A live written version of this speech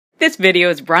This video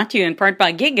is brought to you in part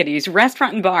by Jetty's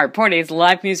Restaurant and Bar, Port A's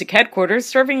live music headquarters,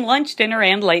 serving lunch, dinner,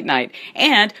 and late night,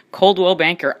 and Coldwell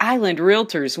Banker Island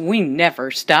Realtors. We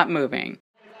never stop moving.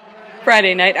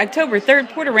 Friday night, October 3rd,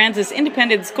 Port Aransas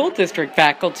Independent School District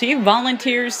faculty,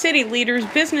 volunteers, city leaders,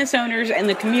 business owners, and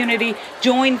the community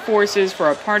joined forces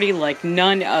for a party like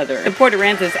none other. The Port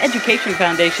Aransas Education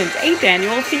Foundation's 8th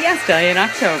annual Fiesta in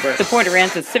October. The Port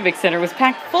Aransas Civic Center was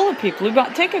packed full of people who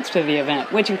bought tickets to the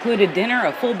event, which included dinner,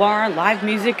 a full bar, live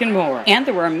music, and more. And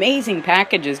there were amazing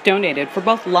packages donated for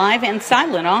both live and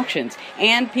silent auctions,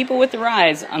 and people with their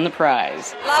eyes on the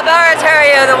prize.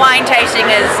 Laboratorio, the wine tasting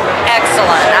is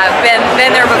excellent. I've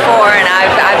been there before and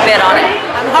I've been on it.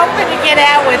 I'm hoping to get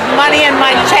out with money in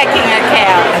my checking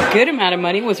account. A good amount of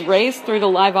money was raised through the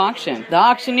live auction. The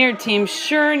auctioneer team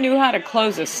sure knew how to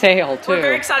close a sale, too. We're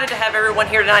very excited to have everyone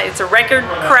here tonight. It's a record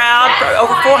crowd,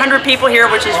 over 400 people here,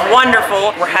 which is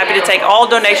wonderful. We're happy to take all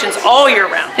donations all year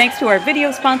round. Thanks to our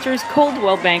video sponsors,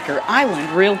 Coldwell Banker, Island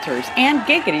Realtors, and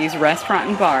Jetty's Restaurant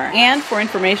and Bar. And for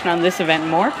information on this event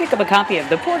and more, pick up a copy of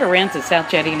the Port Aransas South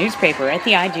Jetty newspaper at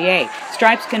the IGA,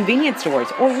 Stripes convenience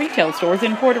stores, or retail stores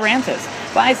in Port Aransas.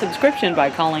 Buy a subscription by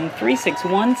calling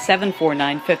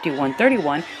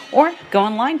 361-749-5131 or go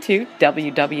online to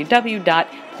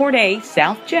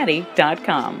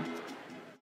www.portasouthjetty.com.